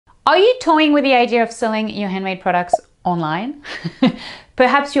Are you toying with the idea of selling your handmade products online?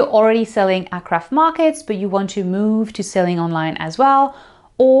 Perhaps you're already selling at craft markets, but you want to move to selling online as well.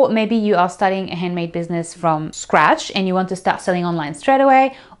 Or maybe you are starting a handmade business from scratch and you want to start selling online straight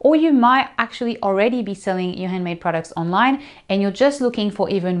away. Or you might actually already be selling your handmade products online and you're just looking for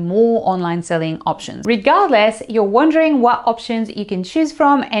even more online selling options. Regardless, you're wondering what options you can choose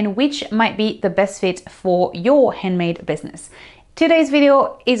from and which might be the best fit for your handmade business. Today's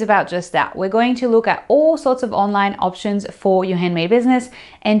video is about just that. We're going to look at all sorts of online options for your handmade business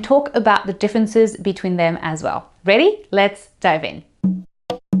and talk about the differences between them as well. Ready? Let's dive in.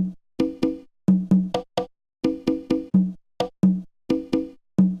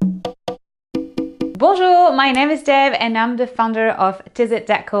 Bonjour, my name is Deb and I'm the founder of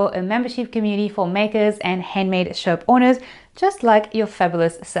TIZZIT.co, a membership community for makers and handmade shop owners, just like your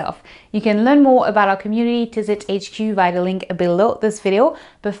fabulous self. You can learn more about our community, TIZZIT HQ, via the link below this video.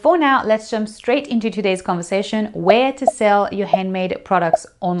 But for now, let's jump straight into today's conversation, where to sell your handmade products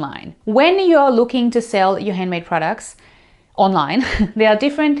online. When you are looking to sell your handmade products online, there are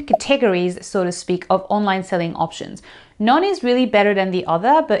different categories, so to speak, of online selling options. None is really better than the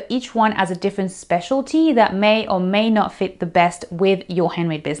other, but each one has a different specialty that may or may not fit the best with your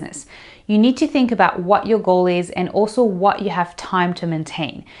handmade business. You need to think about what your goal is and also what you have time to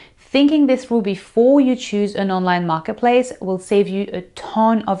maintain. Thinking this through before you choose an online marketplace will save you a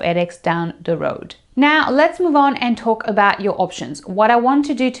ton of headaches down the road. Now, let's move on and talk about your options. What I want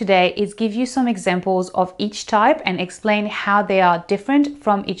to do today is give you some examples of each type and explain how they are different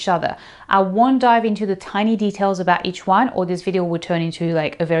from each other. I won't dive into the tiny details about each one, or this video would turn into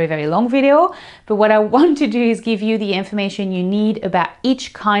like a very, very long video. But what I want to do is give you the information you need about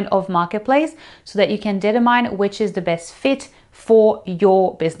each kind of marketplace so that you can determine which is the best fit for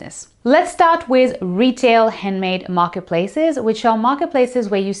your business. Let's start with retail handmade marketplaces, which are marketplaces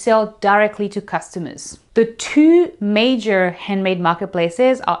where you sell directly to customers. The two major handmade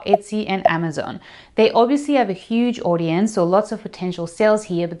marketplaces are Etsy and Amazon. They obviously have a huge audience, so lots of potential sales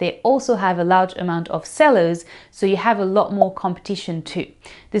here, but they also have a large amount of sellers, so you have a lot more competition too.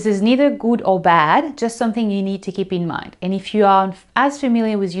 This is neither good or bad, just something you need to keep in mind. And if you aren't as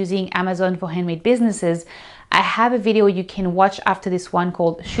familiar with using Amazon for handmade businesses, I have a video you can watch after this one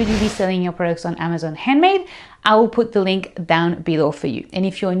called Should You Be Selling Your Products on Amazon Handmade? I will put the link down below for you. And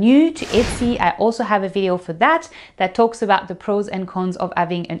if you're new to Etsy, I also have a video for that talks about the pros and cons of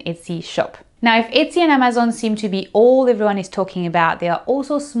having an Etsy shop. Now, if Etsy and Amazon seem to be all everyone is talking about, there are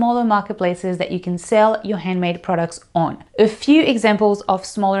also smaller marketplaces that you can sell your handmade products on. A few examples of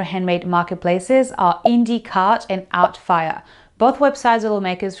smaller handmade marketplaces are IndieCart and Outfire. Both websites allow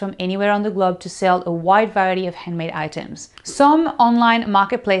makers from anywhere on the globe to sell a wide variety of handmade items. Some online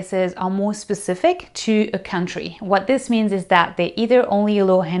marketplaces are more specific to a country. What this means is that they either only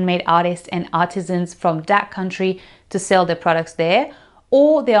allow handmade artists and artisans from that country to sell their products there,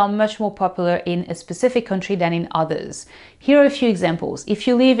 or they are much more popular in a specific country than in others. Here are a few examples. If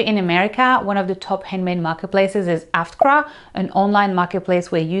you live in America, one of the top handmade marketplaces is Aftkra, an online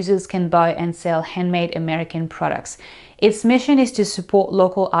marketplace where users can buy and sell handmade American products. Its mission is to support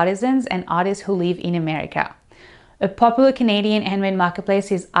local artisans and artists who live in America. A popular Canadian handmade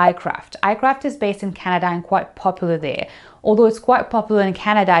marketplace is iCraft. iCraft is based in Canada and quite popular there. Although it's quite popular in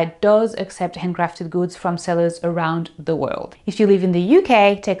Canada, it does accept handcrafted goods from sellers around the world. If you live in the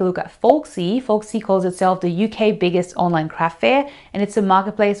UK, take a look at Folksy. Folksy calls itself the UK's biggest online craft fair, and it's a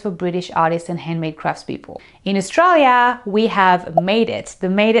marketplace for British artists and handmade craftspeople. In Australia, we have Made It. The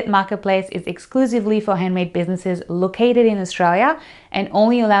Made It marketplace is exclusively for handmade businesses located in Australia and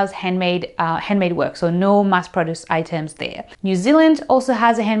only allows handmade work, so no mass-produced items there. New Zealand also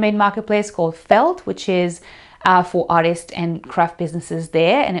has a handmade marketplace called Felt, which is for artists and craft businesses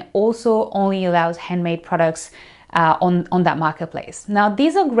there, and it also only allows handmade products on that marketplace. Now,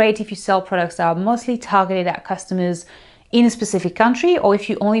 these are great if you sell products that are mostly targeted at customers in a specific country, or if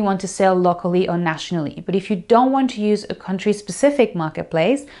you only want to sell locally or nationally. But if you don't want to use a country-specific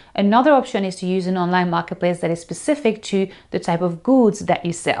marketplace, another option is to use an online marketplace that is specific to the type of goods that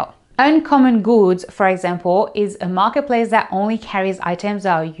you sell. Uncommon Goods, for example, is a marketplace that only carries items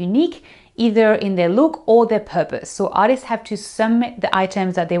that are unique either in their look or their purpose. So artists have to submit the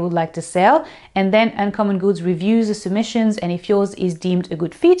items that they would like to sell, and then Uncommon Goods reviews the submissions, and if yours is deemed a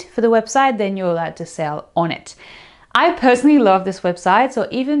good fit for the website, then you're allowed to sell on it. I personally love this website, so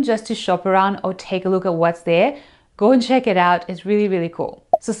even just to shop around or take a look at what's there, Go and check it out. It's really, really cool.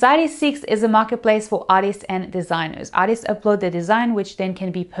 Society6 is a marketplace for artists and designers. Artists upload their design, which then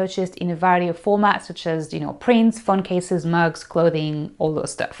can be purchased in a variety of formats, such as, prints, phone cases, mugs, clothing, all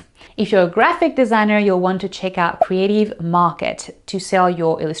those stuff. If you're a graphic designer, you'll want to check out Creative Market to sell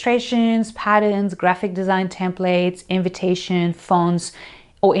your illustrations, patterns, graphic design templates, invitation, fonts,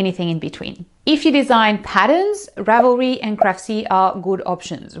 or anything in between. If you design patterns, Ravelry and Craftsy are good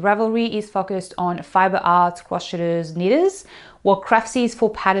options. Ravelry is focused on fiber arts, crocheters, knitters, while Craftsy is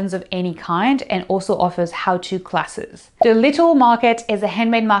for patterns of any kind and also offers how-to classes. The Little Market is a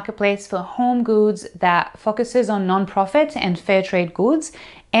handmade marketplace for home goods that focuses on non-profit and fair trade goods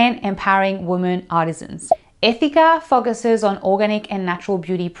and empowering women artisans. Ethica focuses on organic and natural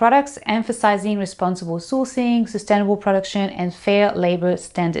beauty products, emphasizing responsible sourcing, sustainable production, and fair labor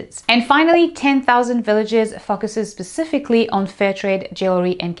standards. And finally, 10,000 Villages focuses specifically on fair trade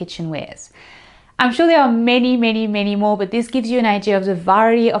jewelry and kitchenwares. I'm sure there are many, many, many more, but this gives you an idea of the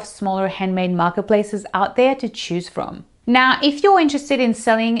variety of smaller handmade marketplaces out there to choose from. Now, if you're interested in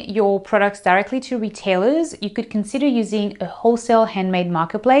selling your products directly to retailers, you could consider using a wholesale handmade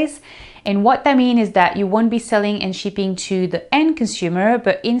marketplace. And what that means is that you won't be selling and shipping to the end consumer,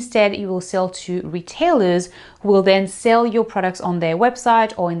 but instead you will sell to retailers who will then sell your products on their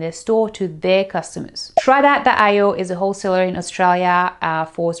website or in their store to their customers. TryThat.io is a wholesaler in Australia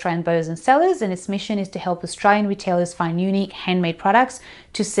for Australian buyers and sellers, and its mission is to help Australian retailers find unique handmade products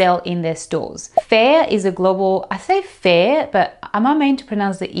to sell in their stores. Fair is a global, I say fair, but am I meant to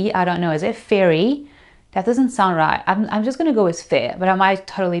pronounce the E? I don't know. Is it fairy? That doesn't sound right. I'm just gonna go with fair, but I might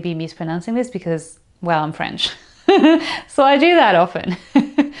totally be mispronouncing this because, well, I'm French. So I do that often.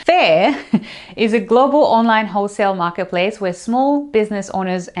 Fair is a global online wholesale marketplace where small business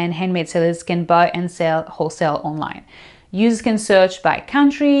owners and handmade sellers can buy and sell wholesale online. Users can search by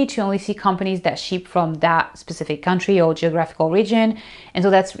country to only see companies that ship from that specific country or geographical region. And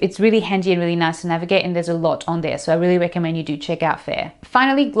so it's really handy and really nice to navigate, and there's a lot on there. So I really recommend you do check out Fair.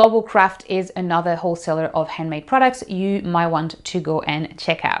 Finally, Global Craft is another wholesaler of handmade products you might want to go and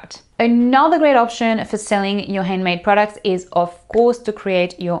check out. Another great option for selling your handmade products is, of course, to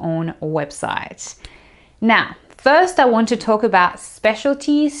create your own website. Now, first, I want to talk about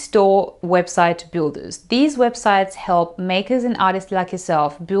specialty store website builders. These websites help makers and artists like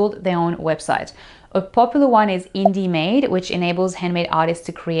yourself build their own website. A popular one is Handmade, which enables handmade artists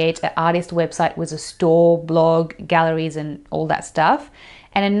to create an artist website with a store, blog, galleries, and all that stuff.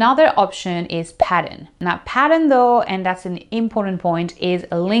 And another option is Pattern. Now, Pattern though, and that's an important point, is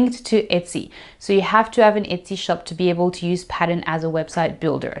linked to Etsy. So you have to have an Etsy shop to be able to use Pattern as a website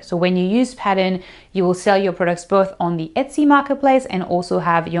builder. So when you use Pattern, you will sell your products both on the Etsy marketplace and also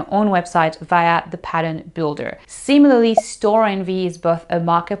have your own website via the Pattern builder. Similarly, Store Envy is both a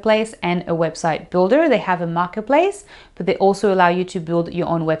marketplace and a website builder. They have a marketplace, but they also allow you to build your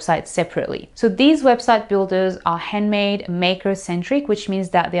own website separately. So these website builders are handmade, maker-centric, which means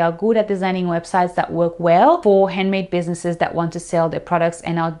that they are good at designing websites that work well for handmade businesses that want to sell their products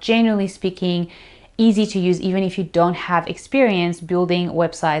and are, generally speaking, easy to use even if you don't have experience building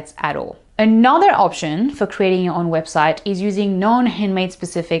websites at all. Another option for creating your own website is using non-handmade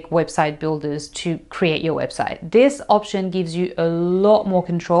specific website builders to create your website. This option gives you a lot more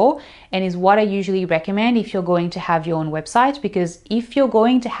control and is what I usually recommend if you're going to have your own website, because if you're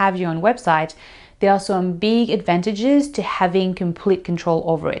going to have your own website, there are some big advantages to having complete control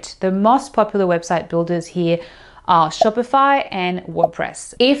over it. The most popular website builders here are Shopify and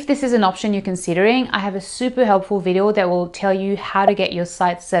WordPress. If this is an option you're considering, I have a super helpful video that will tell you how to get your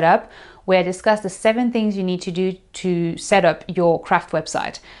site set up, where I discuss the 7 things you need to do to set up your craft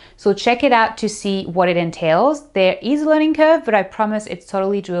website. So check it out to see what it entails. There is a learning curve, but I promise it's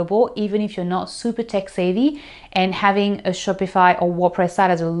totally doable even if you're not super tech savvy, and having a Shopify or WordPress site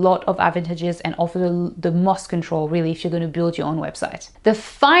has a lot of advantages and offers the most control really if you're going to build your own website. The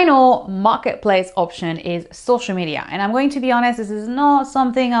final marketplace option is social media. And I'm going to be honest, this is not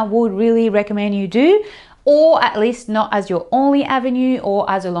something I would really recommend you do, or at least not as your only avenue or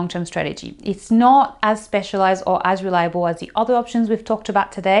as a long-term strategy. It's not as specialized or as reliable as the other options we've talked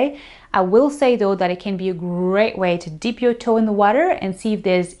about today. I will say though that it can be a great way to dip your toe in the water and see if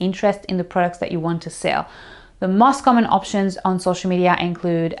there's interest in the products that you want to sell. The most common options on social media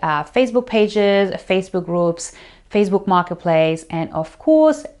include Facebook pages, Facebook groups, Facebook Marketplace, and of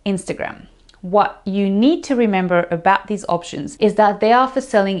course, Instagram. What you need to remember about these options is that they are for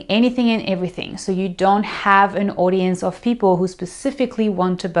selling anything and everything. So you don't have an audience of people who specifically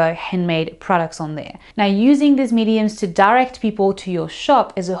want to buy handmade products on there. Now, using these mediums to direct people to your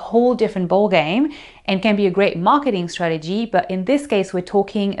shop is a whole different ballgame and can be a great marketing strategy. But in this case, we're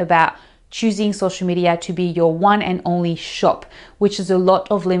talking about choosing social media to be your one and only shop, which is a lot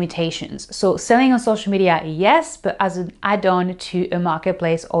of limitations. So selling on social media, yes, but as an add-on to a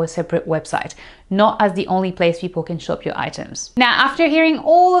marketplace or a separate website, not as the only place people can shop your items. Now, after hearing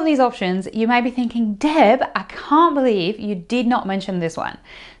all of these options, you might be thinking, Deb, I can't believe you did not mention this one.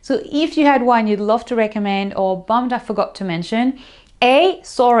 So if you had one you'd love to recommend or bummed I forgot to mention, A,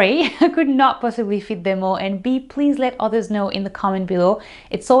 sorry, I could not possibly fit them all, and B, please let others know in the comment below.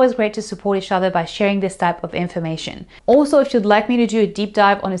 It's always great to support each other by sharing this type of information. Also, if you'd like me to do a deep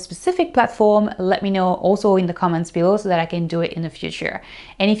dive on a specific platform, let me know also in the comments below so that I can do it in the future.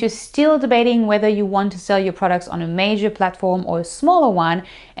 And if you're still debating whether you want to sell your products on a major platform or a smaller one,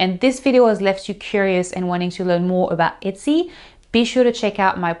 and this video has left you curious and wanting to learn more about Etsy, be sure to check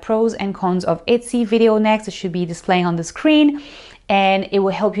out my pros and cons of Etsy video next. It should be displaying on the screen, and it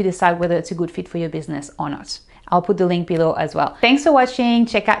will help you decide whether it's a good fit for your business or not. I'll put the link below as well. Thanks for watching.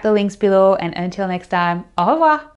 Check out the links below, and until next time, au revoir.